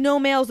 So no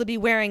males would be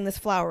wearing this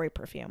flowery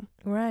perfume.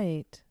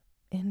 Right.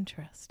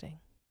 Interesting.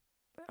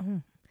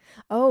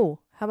 Oh,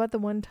 how about the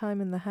one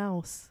time in the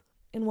house?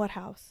 In what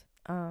house?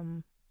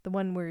 The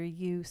one where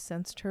you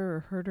sensed her or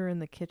heard her in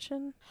the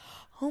kitchen?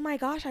 Oh my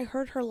gosh, I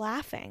heard her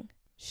laughing.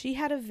 She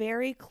had a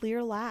very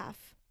clear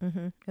laugh.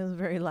 Mm-hmm. It was a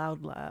very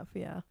loud laugh,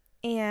 yeah.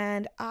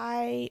 And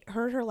I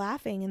heard her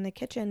laughing in the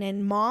kitchen,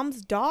 and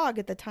Mom's dog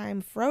at the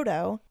time,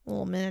 Frodo,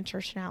 little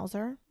miniature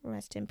schnauzer,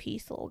 rest in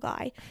peace, little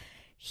guy,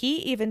 he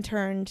even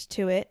turned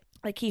to it,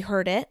 like he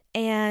heard it,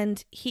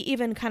 and he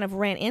even kind of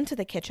ran into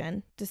the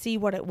kitchen to see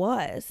what it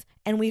was,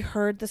 and we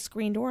heard the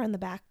screen door in the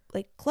back,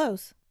 like,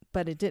 close.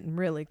 But it didn't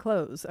really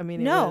close. I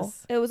mean,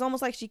 it was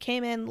almost like she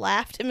came in,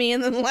 laughed at me,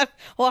 and then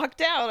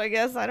walked out, I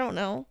guess. I don't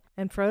know.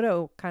 And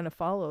Frodo kind of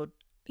followed.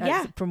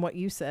 Yeah. From what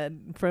you said,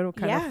 Frodo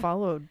kind of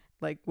followed,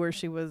 like, where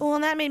she was. Well,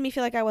 and that made me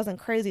feel like I wasn't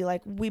crazy.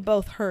 Like, we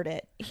both heard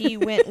it. He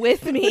went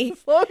with me.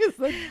 As long as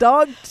the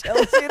dog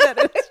tells you that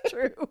it's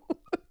true.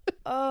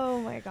 Oh,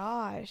 my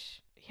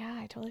gosh. Yeah,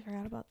 I totally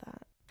forgot about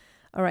that.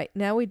 All right.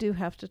 Now we do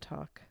have to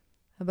talk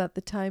about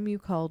the time you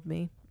called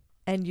me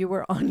and you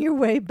were on your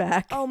way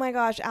back. Oh, my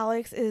gosh.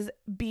 Alex is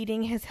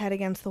beating his head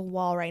against the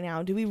wall right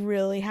now. Do we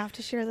really have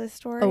to share this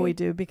story? Oh, we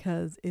do,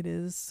 because it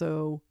is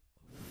so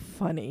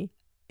funny.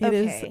 It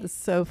is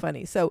so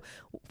funny. So,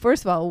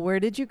 first of all, where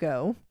did you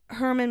go?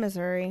 Herman,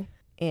 Missouri.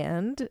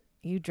 And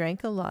you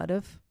drank a lot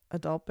of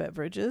adult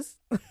beverages.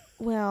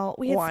 Well,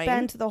 we had Wine.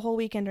 spent the whole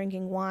weekend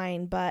drinking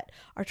wine, but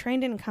our train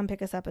didn't come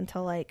pick us up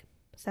until like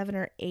 7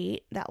 or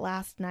 8 that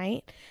last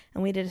night.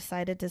 And we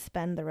decided to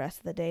spend the rest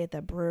of the day at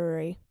the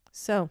brewery.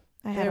 So,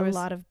 I had a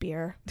lot of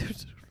beer.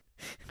 There's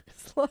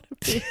a lot of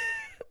beer.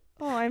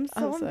 Oh, I'm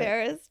so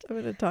embarrassed. I'm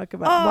going to talk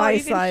about my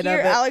side of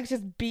it. Alex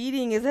just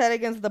beating his head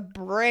against the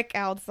brick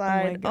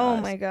outside. Oh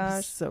my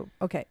gosh. So,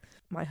 okay.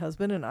 My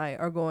husband and I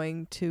are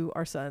going to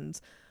our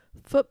son's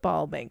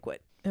football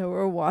banquet. And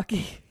we're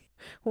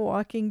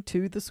walking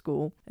to the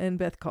school, and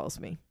Beth calls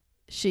me.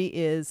 She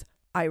is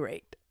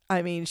irate.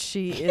 I mean,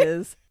 she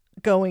is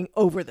going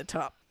over the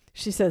top.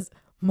 She says,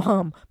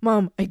 Mom,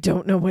 I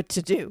don't know what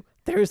to do.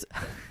 There's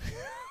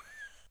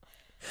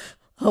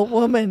a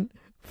woman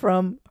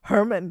from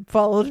Herman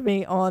followed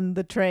me on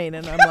the train,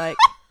 and I'm like,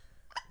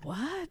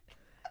 what?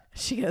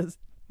 She goes,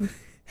 a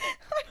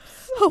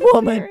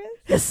woman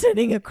is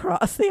sitting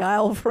across the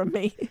aisle from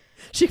me.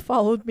 She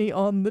followed me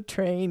on the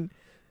train.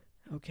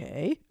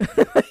 Okay.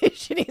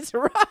 She needs a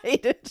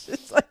ride. And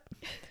she's like,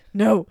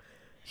 no,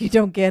 you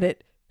don't get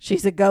it.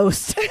 She's a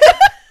ghost.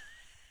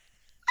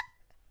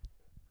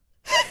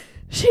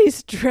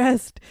 She's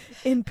dressed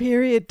in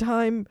period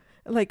time,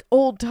 like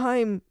old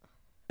time.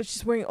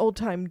 She's wearing old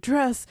time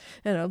dress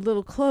and a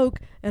little cloak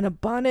and a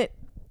bonnet.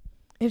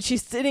 And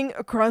she's sitting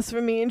across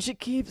from me and she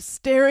keeps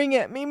staring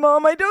at me.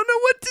 Mom, I don't know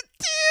what to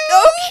do.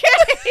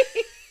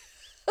 Okay.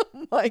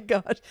 Oh my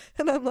gosh.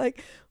 And I'm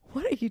like,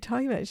 what are you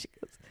talking about? She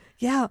goes,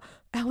 yeah,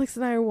 Alex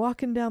and I are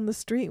walking down the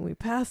street and we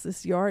pass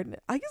this yard and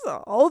I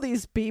guess all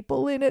these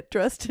people in it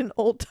dressed in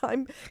old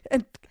time,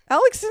 and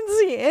Alex didn't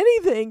see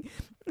anything.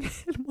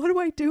 And what do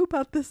I do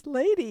about this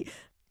lady?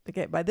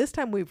 Okay, by this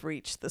time we've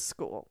reached the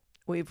school.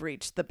 We've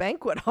reached the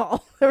banquet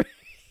hall.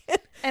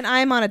 And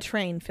I'm on a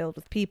train filled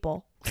with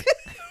people.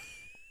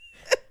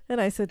 And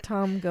I said,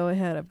 Tom, go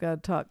ahead. I've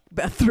got to talk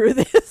Beth through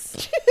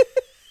this.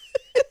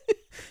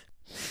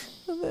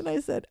 And then I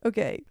said,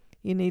 okay,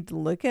 you need to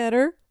look at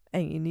her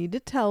and you need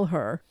to tell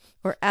her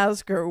or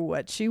ask her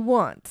what she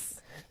wants.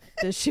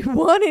 Does she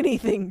want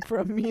anything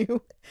from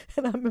you?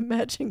 And I'm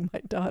imagining my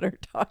daughter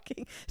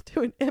talking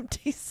to an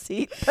empty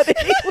seat. But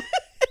anyway,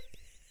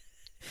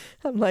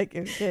 I'm like,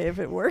 okay, if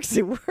it works,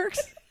 it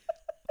works.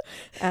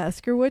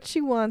 Ask her what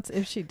she wants.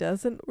 If she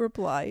doesn't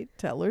reply,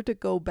 tell her to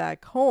go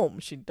back home.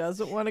 She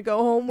doesn't want to go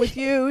home with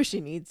you.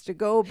 She needs to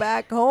go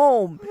back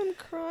home. I'm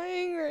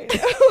crying right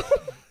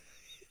now.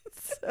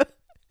 So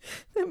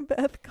then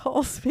Beth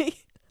calls me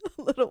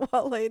a little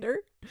while later.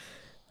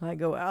 I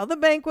go out of the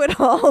banquet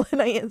hall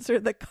and I answer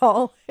the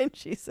call and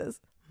she says,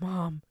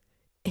 Mom,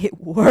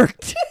 it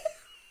worked.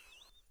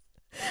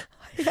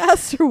 I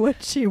asked her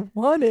what she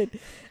wanted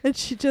and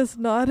she just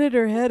nodded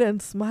her head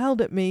and smiled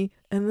at me.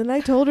 And then I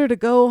told her to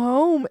go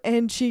home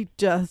and she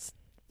just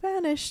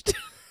vanished.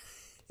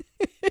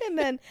 And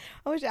then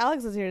I wish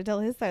Alex was here to tell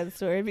his side of the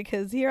story,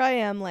 because here I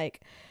am like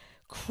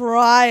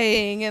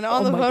crying and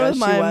on the phone with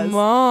my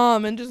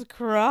mom and just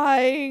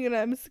crying, and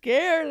I'm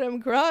scared and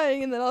I'm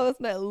crying, and then all of a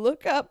sudden I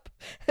look up,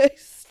 I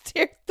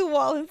stare at the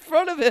wall in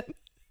front of him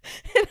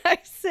and I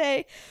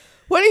say,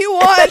 what do you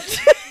want?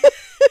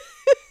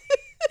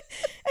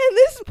 And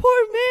this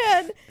poor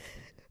man,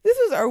 this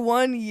was our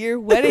 1-year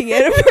wedding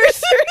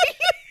anniversary.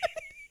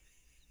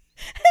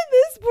 And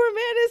this poor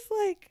man is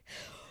like,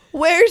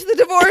 where's the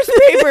divorce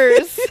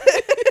papers?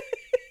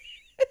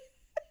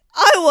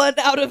 I want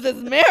out of this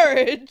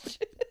marriage.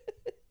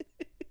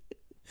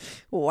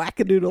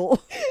 Wackadoodle.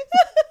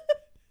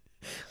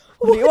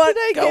 What do you want?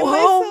 Did I Go get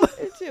home. myself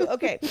into?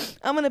 Okay,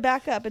 I'm going to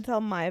back up and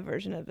tell my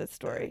version of this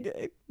story.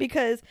 Okay.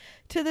 Because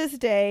to this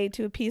day,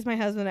 to appease my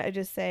husband, I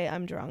just say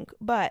I'm drunk.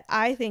 But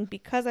I think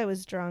because I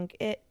was drunk,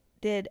 it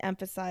did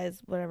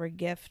emphasize whatever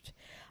gift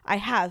I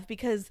have,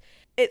 because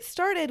it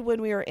started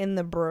when we were in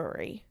the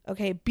brewery.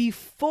 Okay,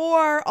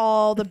 before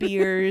all the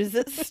beers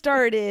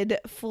started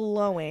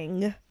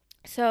flowing.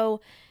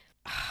 So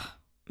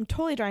I'm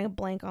totally drawing a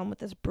blank on what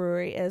this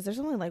brewery is. There's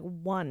only like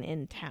one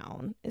in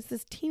town. It's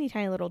this teeny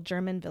tiny little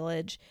German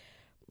village,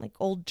 like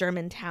old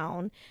German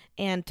town,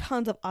 and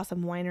tons of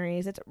awesome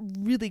wineries. It's a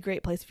really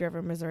great place if you're ever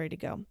in Missouri to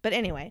go. But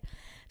anyway,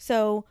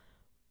 so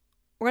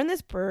we're in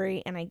this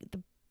brewery, and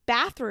the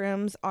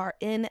bathrooms are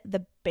in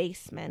the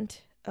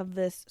basement of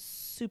this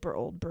super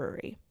old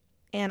brewery.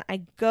 And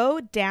I go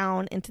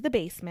down into the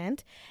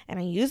basement and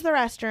I use the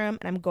restroom,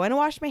 and I'm going to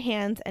wash my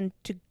hands, and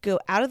to go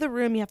out of the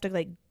room, you have to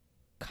like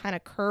kind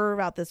of curve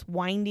out this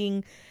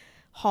winding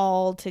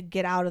hall to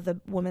get out of the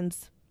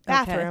woman's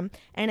bathroom. Okay.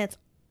 And it's,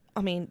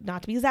 I mean,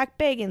 not to be Zach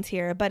Bagans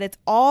here, but it's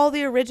all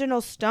the original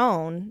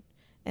stone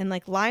and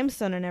like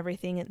limestone and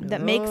everything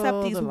that makes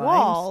up these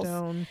walls.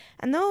 Limestone.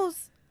 And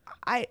those,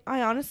 I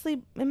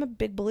honestly am a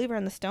big believer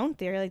in the stone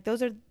theory. Like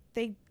those are,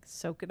 they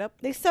soak it up.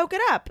 They soak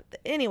it up.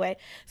 Anyway,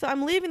 so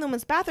I'm leaving the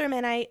woman's bathroom,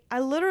 and I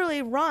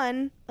literally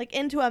run like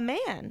into a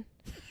man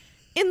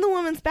in the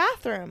woman's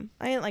bathroom.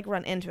 I didn't like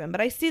run into him, but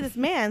I see this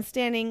man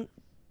standing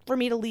for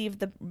me to leave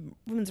the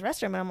women's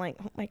restroom, and I'm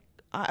like,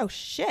 oh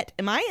shit,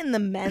 am I in the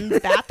men's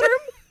bathroom?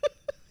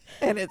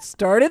 And it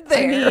started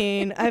there. I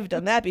mean, I've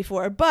done that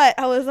before, but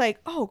I was like,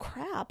 oh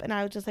crap. And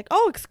I was just like,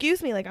 oh,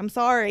 excuse me, like, I'm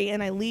sorry.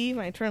 And I leave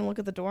and I turn and look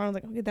at the door, and I was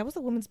like, okay, that was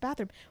the woman's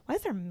bathroom. Why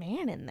is there a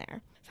man in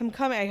there? So I'm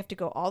coming, I have to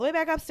go all the way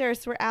back upstairs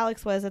to where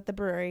Alex was at the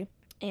brewery.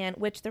 And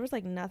which there was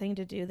like nothing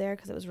to do there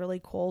because it was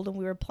really cold, and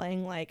we were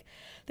playing like,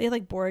 they had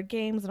like board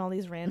games and all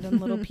these random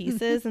little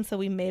pieces. And so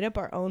we made up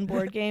our own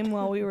board game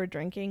while we were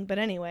drinking. But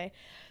anyway,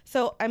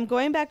 so I'm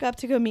going back up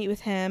to go meet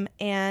with him.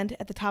 And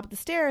at the top of the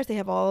stairs, they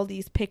have all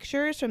these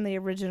pictures from the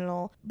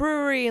original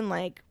brewery and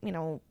like, you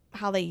know,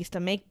 how they used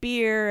to make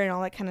beer and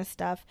all that kind of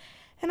stuff.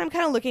 And I'm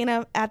kind of looking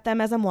at them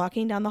as I'm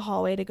walking down the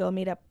hallway to go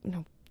meet up, you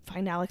know,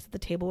 find Alex at the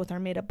table with our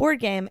made up board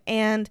game.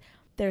 And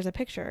there's a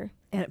picture.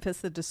 And it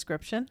fits the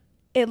description?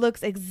 It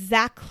looks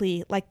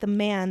exactly like the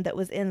man that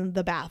was in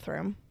the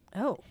bathroom.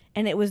 Oh.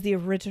 And it was the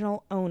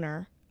original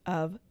owner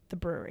of the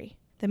brewery.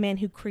 The man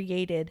who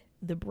created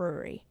the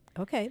brewery.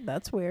 Okay,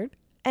 that's weird.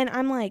 And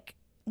I'm like,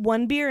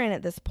 one beer in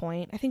at this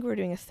point. I think we were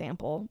doing a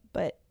sample,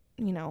 but,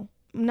 you know,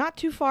 not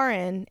too far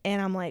in. And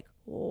I'm like,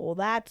 oh,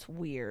 that's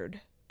weird.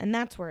 And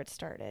that's where it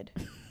started.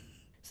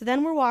 So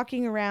then we're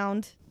walking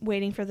around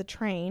waiting for the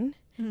train.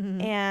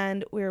 Mm-hmm.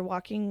 And we were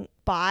walking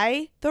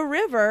by the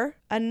river,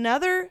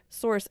 another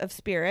source of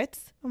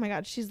spirits. Oh my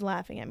God, she's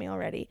laughing at me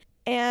already.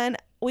 And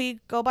we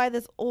go by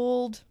this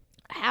old,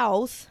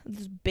 house.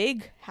 This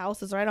big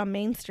house is right on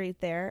Main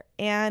Street there.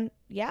 And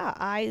yeah,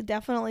 I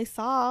definitely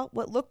saw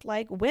what looked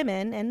like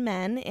women and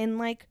men in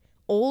like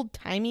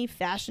old-timey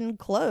fashion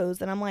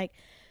clothes. And I'm like,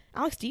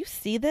 Alex, do you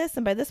see this?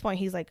 And by this point,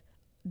 he's like,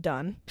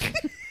 done.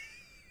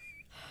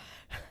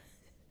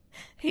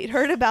 He'd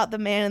heard about the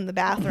man in the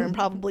bathroom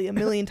probably a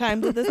million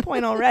times at this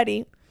point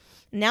already.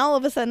 Now all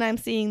of a sudden I'm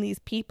seeing these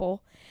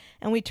people,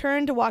 and we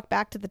turn to walk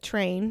back to the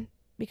train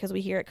because we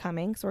hear it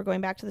coming. So we're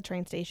going back to the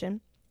train station,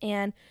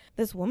 and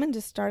this woman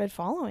just started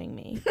following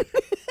me.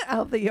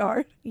 Out the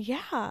yard.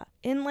 Yeah,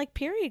 in like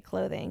period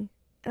clothing.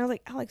 And I was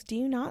like, Alex, do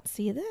you not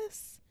see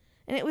this?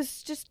 And it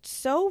was just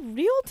so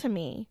real to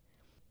me.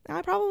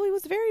 I probably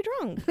was very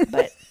drunk,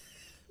 but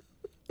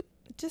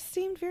it just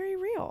seemed very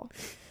real.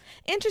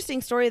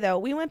 Interesting story, though.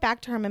 We went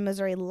back to Herman,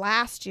 Missouri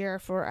last year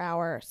for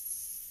our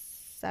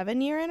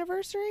 7-year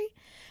anniversary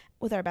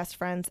with our best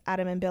friends,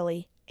 Adam and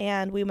Billy.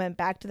 And we went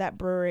back to that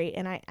brewery,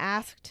 and I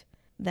asked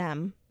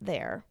them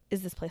there,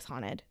 is this place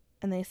haunted?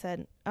 And they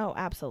said, oh,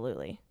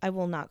 absolutely. I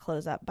will not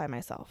close up by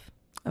myself.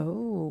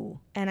 Oh.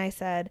 And I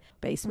said,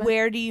 Basement?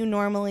 where do you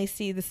normally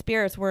see the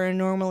spirits? Where are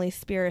normally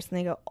spirits? And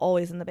they go,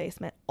 always in the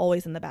basement,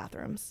 always in the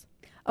bathrooms.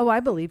 Oh,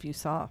 I believe you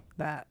saw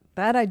that.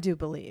 That I do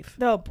believe.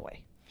 Oh,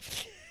 boy.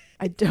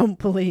 I don't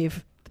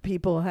believe the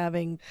people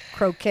having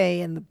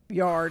croquet in the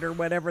yard or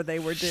whatever they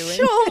were doing.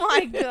 Oh,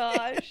 my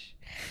gosh.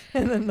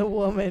 And then the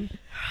woman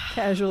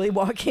casually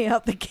walking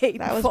out the gate.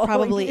 That was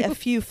probably a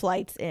few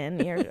flights in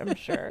here, I'm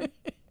sure.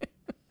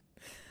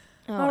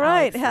 Oh, all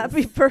right. Alex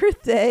Happy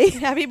birthday.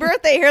 Happy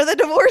birthday. Here are the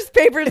divorce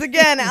papers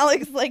again.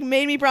 Alex like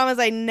made me promise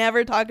I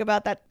never talk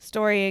about that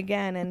story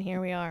again. And here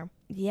we are.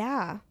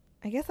 Yeah.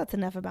 I guess that's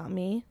enough about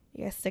me.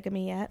 You guys sick of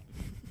me yet?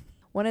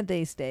 One of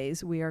these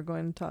days, we are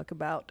going to talk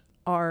about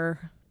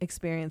our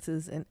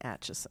experiences in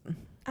Atchison.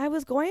 I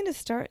was going to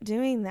start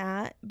doing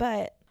that,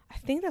 but I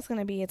think that's going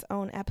to be its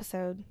own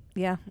episode.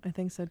 Yeah, I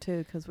think so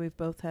too, because we've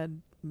both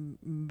had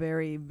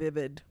very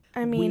vivid,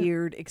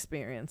 weird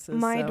experiences.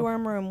 My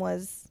dorm room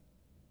was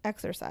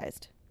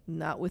exercised.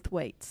 Not with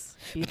weights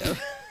either.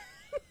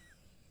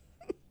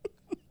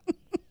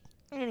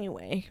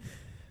 Anyway,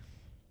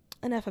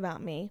 enough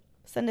about me.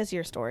 Send us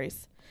your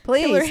stories.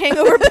 Please.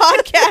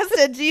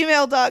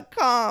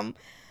 KillerHangoverPodcast@gmail.com.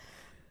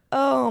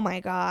 Oh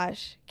my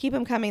gosh. Keep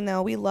them coming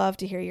though. We love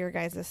to hear your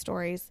guys'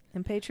 stories.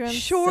 And Patreon,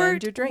 short,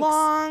 send your drinks.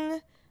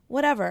 long,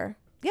 whatever.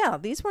 Yeah,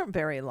 these weren't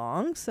very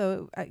long.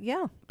 So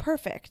yeah.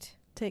 Perfect.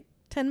 Take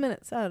 10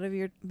 minutes out of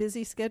your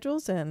busy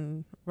schedules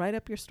and write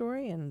up your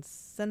story and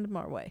send them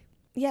our way.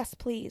 Yes,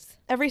 please.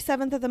 Every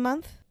 7th of the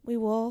month, we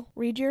will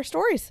read your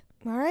stories.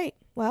 All right.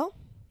 Well,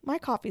 my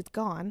coffee's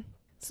gone.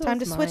 It's time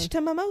to switch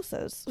to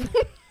mimosas.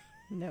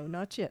 No,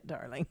 not yet,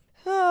 darling.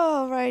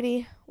 All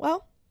righty.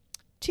 Well,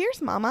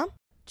 cheers, Mama.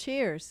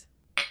 Cheers.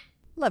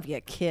 Love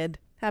you, kid.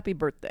 Happy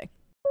birthday.